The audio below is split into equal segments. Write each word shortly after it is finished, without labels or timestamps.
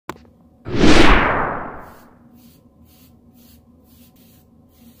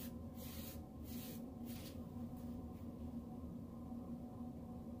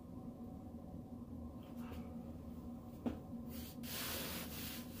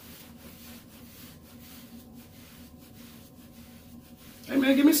Hey,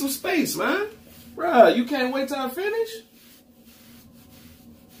 man, give me some space, man. Bruh, you can't wait till I finish?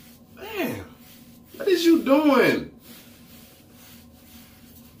 Damn. What is you doing?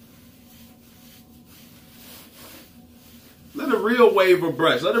 Let a real waver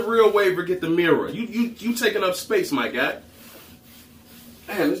brush. Let a real waver get the mirror. You taking up space, my guy.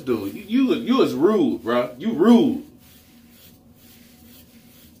 Man, this dude, you is rude, bro. You rude.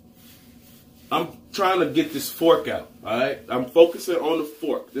 I'm trying to get this fork out, all right? I'm focusing on the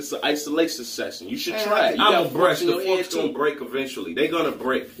fork. This is an isolation session. You should try it. You got brush. The fork's gonna break eventually. They're gonna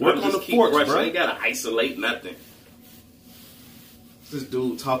break. Work on the fork, bro. They ain't gotta isolate nothing. What's this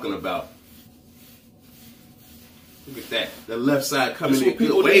dude talking about? Look at that. The left side coming in.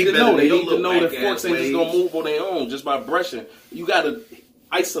 People need to know. They need to know that forks ain't just gonna move on their own just by brushing. You gotta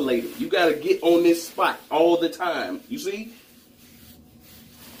isolate it. You gotta get on this spot all the time. You see?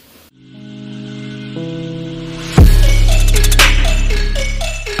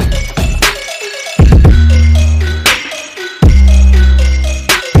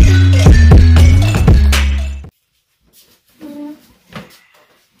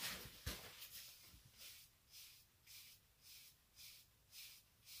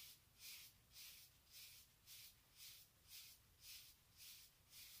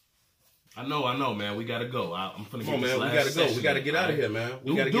 I know, man. We gotta go. I'm finna get this last session. We gotta get out of here, man.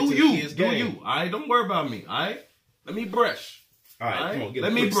 We gotta get to the kids' game. All right, don't worry about me. All right, let me brush. All right, come on, get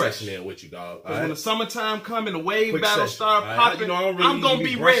a quick session in with you, dog. Because when the summertime come and the wave battle start popping, I'm gonna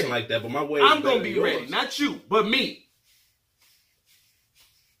be ready like that. But my wave, I'm gonna be ready. Not you, but me.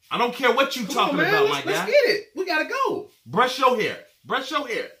 I don't care what you talking about, my guy. Let's get it. We gotta go. Brush your hair. Brush your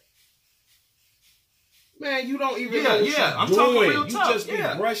hair. Man, you don't even know what you're I'm doing. Talking real tough. You just be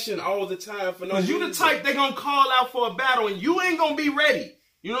brushing all the time for no reason. You the type they gonna call out for a battle and you ain't gonna be ready.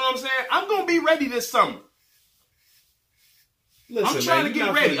 You know what I'm saying? I'm gonna be ready this summer. Listen, I'm trying to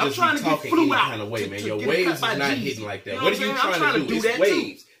get ready. I'm trying to get flew out. Kind of way, man. Your waves is not hitting like that. What are you trying to do? It's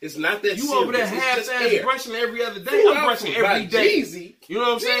waves. It's not that you over there half-ass brushing every other day. I'm brushing every day. You know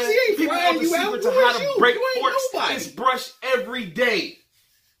what I'm saying? People want the secret to how to break forks. It's brush every day.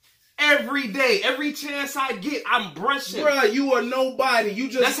 Every day, every chance I get, I'm brushing. Bruh, you are nobody.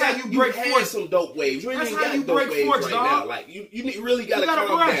 You just that's how you break forks. Some dope waves. You ain't even got dope waves right now. Like you really gotta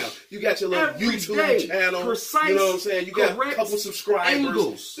calm down. You got your little YouTube channel. Precise, you know what I'm saying? You got a couple subscribers.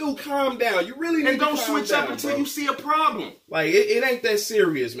 Angles. Dude, calm down. You really need to calm down. And don't switch up until you see a problem. Like it ain't that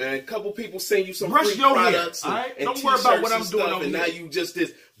serious, man. A couple people send you some free products and don't worry about what I'm doing over here. And now you just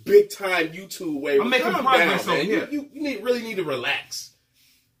this big time YouTube wave. I'm making progress over here. You really need to relax.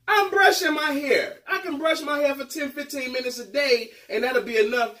 I'm brushing my hair. I can brush my hair for 10, 15 minutes a day, and that'll be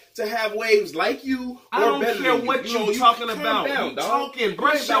enough to have waves like you or better than you. I don't care what you're talking about. Calm down, dog. Talking.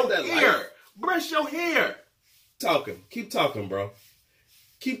 Brush your hair. Brush your hair. Talking. Keep talking, bro.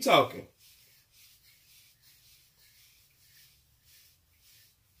 Keep talking.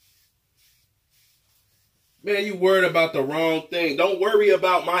 Man, you worried about the wrong thing. Don't worry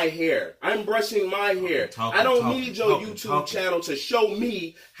about my hair. I'm brushing my hair. I don't need your YouTube channel to show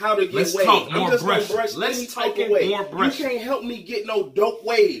me how to get waves. I'm just going to brush any type of wave. You can't help me get no dope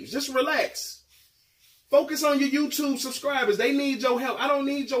waves. Just relax. Focus on your YouTube subscribers. They need your help. I don't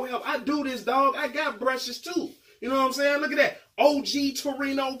need your help. I do this, dog. I got brushes too. You know what I'm saying? Look at that. OG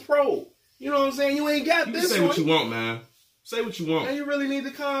Torino Pro. You know what I'm saying? You ain't got this one. Say what you want, man. Say what you want. Man, you really need to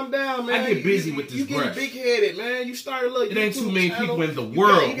calm down, man. I get busy with this brush. You getting big-headed, man. You started a little. It ain't too many people in the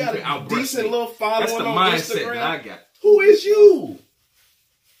world who can outbrush me. Decent little following on Instagram. That's the mindset that I got. Who is you?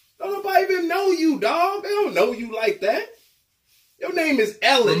 Don't nobody even know you, dog. They don't know you like that. Your name is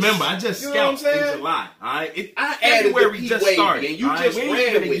Ellis. Remember, I just scalped in July. All right, I added where we just started, and you just ran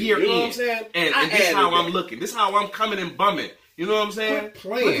with it. You know what I'm saying? And this is how I'm looking. This is how I'm coming and bumming. You know what I'm saying?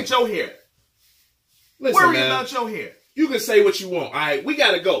 Look at your hair. Listen, worry about your hair. You can say what you want. All right, we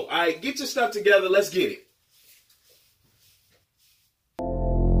got to go. All right, get your stuff together. Let's get it.